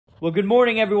Well, good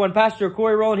morning, everyone. Pastor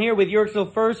Corey Rowland here with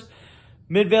Yorksville First,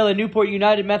 Midvale and Newport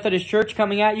United Methodist Church,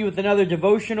 coming at you with another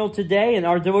devotional today. And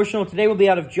our devotional today will be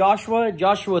out of Joshua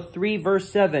 3, verse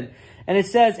 7. And it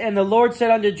says, "And the Lord said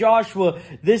unto Joshua,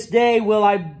 This day will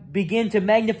I begin to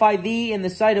magnify thee in the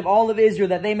sight of all of Israel,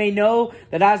 that they may know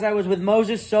that as I was with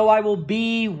Moses, so I will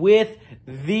be with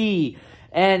thee."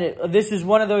 And this is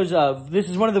one of those, this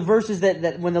is one of the verses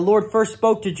that when the Lord first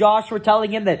spoke to Joshua,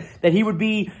 telling him that he would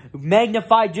be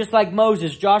magnified just like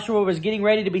Moses. Joshua was getting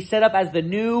ready to be set up as the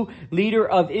new leader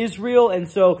of Israel. And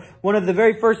so one of the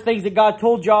very first things that God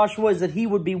told Joshua is that he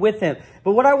would be with him.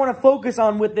 But what I want to focus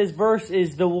on with this verse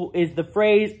is the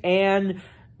phrase, "and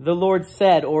the Lord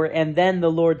said," or "and then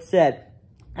the Lord said."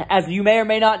 As you may or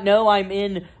may not know, I'm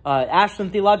in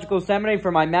Ashland Theological Seminary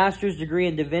for my master's degree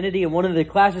in divinity, and one of the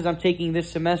classes I'm taking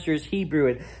this semester is Hebrew.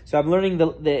 And so I'm learning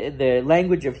the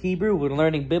language of Hebrew. We're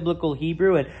learning biblical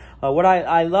Hebrew, and what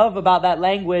I love about that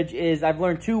language is I've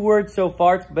learned 2 words so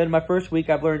far. It's been my first week.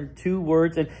 I've learned 2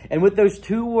 words, and with those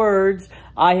 2 words,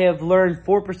 I have learned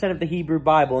 4% of the Hebrew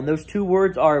Bible, and those 2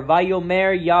 words are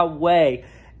Vayomer Yahweh,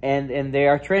 and they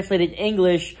are translated in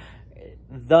English,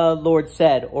 "the Lord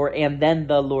said," or "and then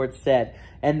the Lord said."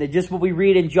 And just what we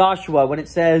read in Joshua, when it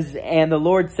says, "and the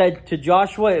Lord said to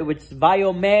Joshua," it's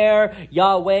Vayomer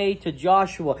Yahweh to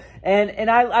Joshua. And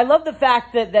I love the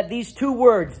fact that these 2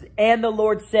 words, "and the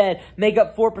Lord said," make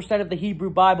up 4% of the Hebrew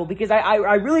Bible, because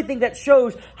I really think that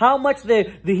shows how much the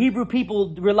Hebrew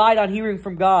people relied on hearing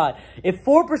from God. If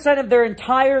 4% of their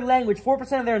entire language,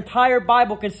 4% of their entire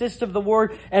Bible consists of the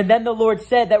word, "and then the Lord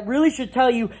said," that really should tell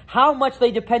you how much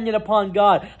they depended upon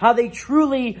God, how they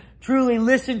truly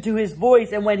listened to his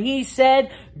voice. And when he said,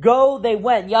 "Go," they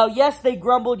went. Now, yes, they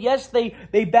grumbled. Yes,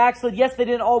 they backslid. Yes, they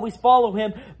didn't always follow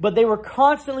him, but they were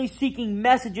constantly seeking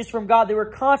messages from God. They were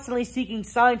constantly seeking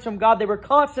signs from God. They were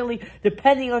constantly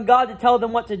depending on God to tell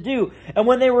them what to do. And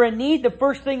when they were in need, the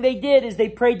first thing they did is they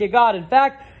prayed to God. In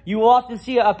fact, you will often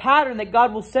see a pattern that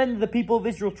God will send the people of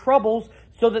Israel troubles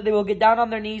so that they will get down on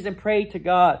their knees and pray to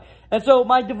God. And so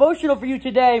my devotional for you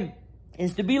today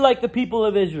is to be like the people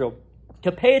of Israel,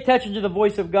 to pay attention to the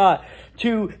voice of God,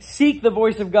 to seek the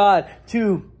voice of God,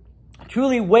 to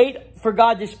truly wait for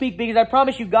God to speak, because I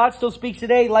promise you, God still speaks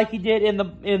today like he did in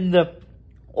the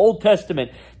Old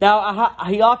Testament. Now,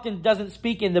 he often doesn't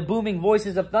speak in the booming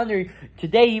voices of thunder.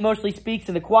 Today, he mostly speaks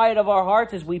in the quiet of our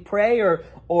hearts as we pray or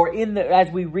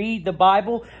as we read the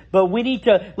Bible. But we need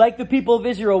to, like the people of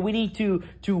Israel, we need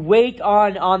to wait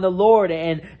on the Lord,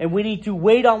 and we need to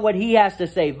wait on what he has to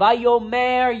say.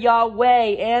 Vayomer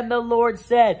Yahweh, and the Lord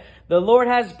said. The Lord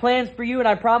has plans for you, and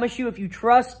I promise you, if you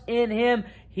trust in him,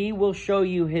 he will show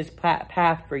you his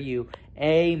path for you.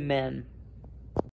 Amen.